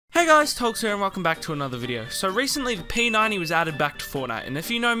Hey guys, Tolks here and welcome back to another video. So recently the P90 was added back to Fortnite, and if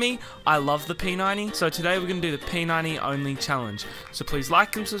you know me, I love the P90, so today we're going to do the P90 only challenge. So please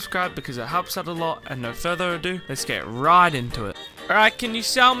like and subscribe because it helps out a lot, and no further ado, let's get right into it. Alright, can you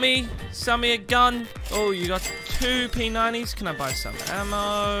sell me a gun? Oh, you got 2 P90s, can I buy some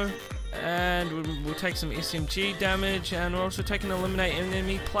ammo? And we'll take some SMG damage, and we're also taking eliminate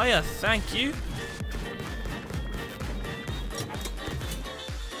enemy player, thank you.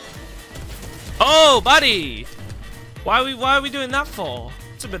 Oh, buddy! Why are we doing that for?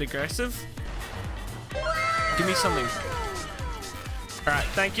 It's a bit aggressive. Give me something. Alright,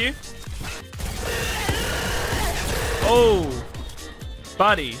 thank you. Oh,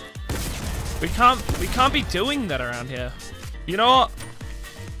 buddy. We can't be doing that around here. You know what?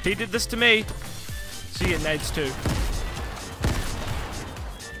 He did this to me. So you get nades too.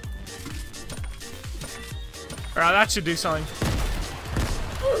 Alright, that should do something.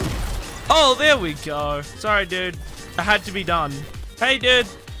 Oh, there we go. Sorry, dude. It had to be done. Hey, dude.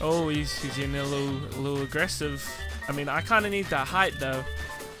 Oh, he's getting a little aggressive. I mean, I kind of need that height, though.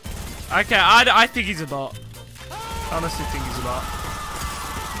 Okay, I think he's a bot. I honestly think he's a bot.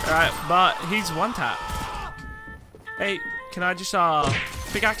 Alright, but he's one tap. Hey, can I just,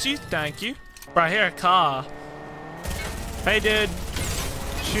 pickaxe you? Thank you. Right here, a car. Hey, dude.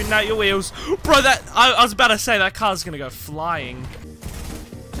 Shooting out your wheels. Bro, I was about to say that car's gonna go flying.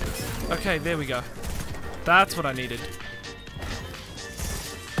 Okay, there we go. That's what I needed.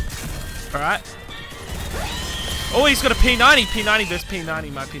 Alright. Oh, he's got a P90. P90 versus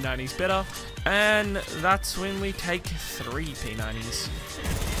P90. My P90's better. And that's when we take 3 P90s.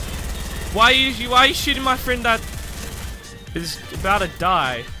 Why are you shooting my friend that is about to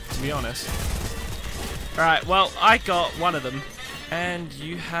die, to be honest? Alright, well, I got one of them. And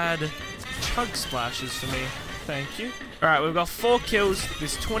you had chug splashes for me. Thank you. Alright, we've got 4 kills.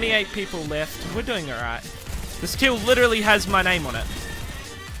 There's 28 people left. We're doing alright. This kill literally has my name on it.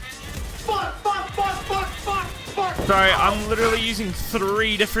 Sorry, I'm literally using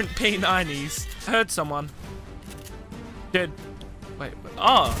 3 different P90s. I heard someone. Dude. Wait.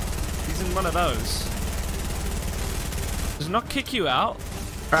 Oh. He's in one of those. Does it not kick you out?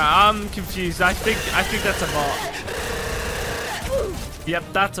 Alright, I'm confused. I think that's a bot. Yep,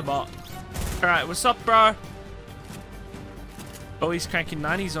 that's a bot. Alright, what's up, bro? Oh, he's cranking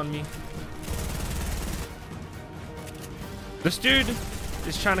 90s on me. This dude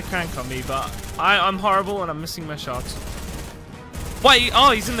is trying to crank on me, but I'm horrible and I'm missing my shots. Wait,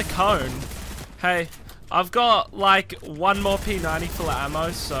 oh, he's in the cone. Hey, I've got like 1 more P90 full of ammo,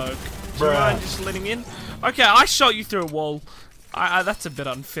 so do you mind just letting in? Okay, I shot you through a wall. That's a bit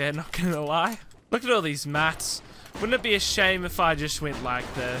unfair, not gonna lie. Look at all these mats. Wouldn't it be a shame if I just went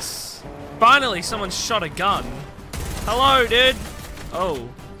like this? Finally, someone shot a gun. Hello, dude. Oh,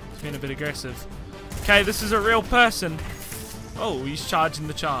 he's being a bit aggressive. Okay, this is a real person. Oh, he's charging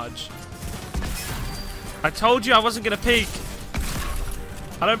the charge. I told you I wasn't going to peek.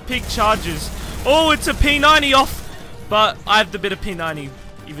 I don't peek charges. Oh, it's a P90 off. But I have the better P90,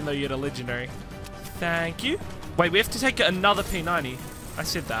 even though you had a legendary. Thank you. Wait, we have to take another P90. I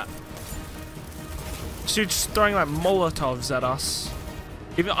said that. This dude's throwing like Molotovs at us.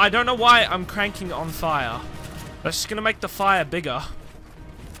 Even I don't know why I'm cranking on fire. That's just gonna make the fire bigger.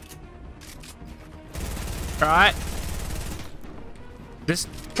 Alright. This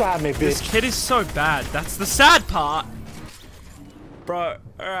kid is so bad. That's the sad part. Bro,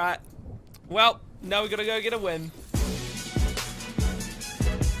 alright. Well, now we gotta go get a win.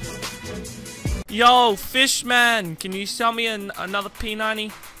 Yo, Fishman, can you sell me another P90,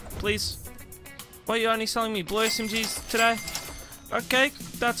 please? Why are you only selling me blue SMGs today? Okay,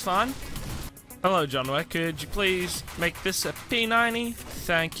 that's fine. Hello, John Wick. Could you please make this a P90?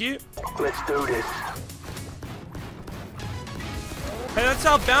 Thank you. Let's do this. Hey, that's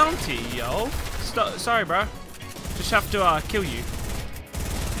our bounty, yo. Sorry, bro. Just have to kill you.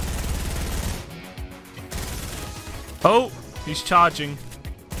 Oh, he's charging.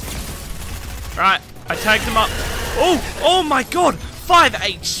 Alright, I tagged him up. Oh my god! 5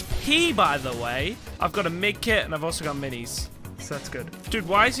 HP, by the way. I've got a mid kit and I've also got minis. So that's good. Dude,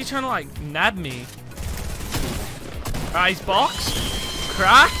 why is he trying to like nab me? Alright, he's boxed.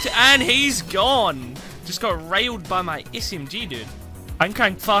 Cracked, and he's gone. Just got railed by my SMG, dude. I can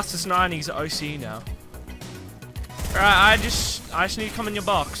crank fastest 90s at OC now. Alright, I just need to come in your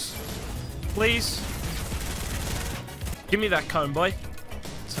box. Please. Give me that cone, boy.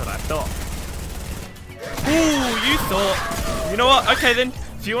 That's what I thought. Ooh, you thought. You know what? Okay then.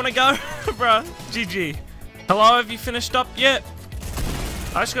 If you want to go, bruh. GG. Hello, have you finished up yet?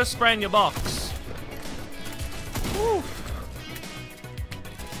 I just got to spray in your box. Woo.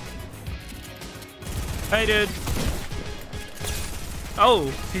 Hey, dude.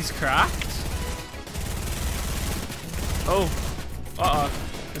 Oh, he's cracked. Oh. Uh-oh.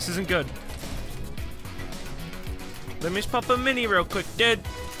 This isn't good. Let me just pop a mini real quick, dude.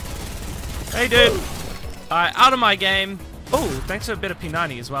 Hey, dude. Alright, out of my game. Oh, thanks for a bit of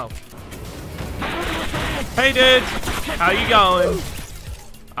P90 as well. Hey, dude. How you going?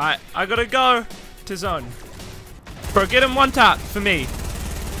 Alright, I gotta go to zone. Bro, get him one tap for me.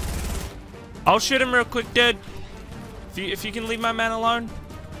 I'll shoot him real quick, dude. If you can leave my man alone.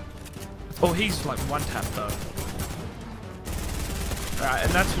 Oh, he's like one tap though. Alright,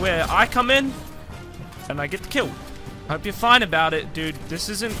 and that's where I come in and I get the kill. I hope you're fine about it, dude. This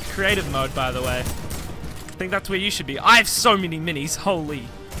isn't creative mode, by the way. I think that's where you should be. I have so many minis, holy.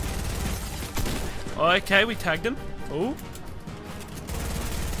 Okay, we tagged him. Oh.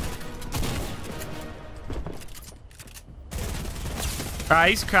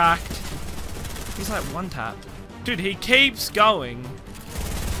 Alright, he's cracked. He's like one tap. Dude, he keeps going.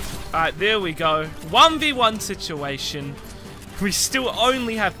 Alright, there we go. 1v1 situation. We still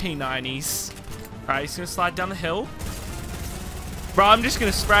only have P90s. Alright, he's gonna slide down the hill. Bro, I'm just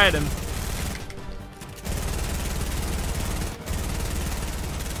gonna spray at him.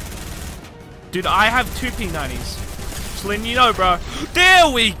 Dude, I have 2 P90s. Just letting you know, bro. There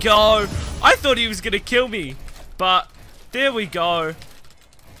we go. I thought he was gonna kill me. But, there we go.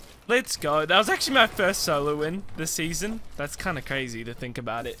 Let's go. That was actually my first solo win this season. That's kind of crazy to think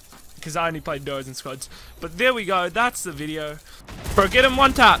about it, because I only played duos and squads. But there we go. That's the video. Bro, get him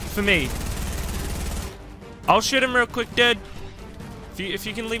one tap for me. I'll shoot him real quick, dude. If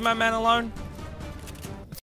you can leave my man alone.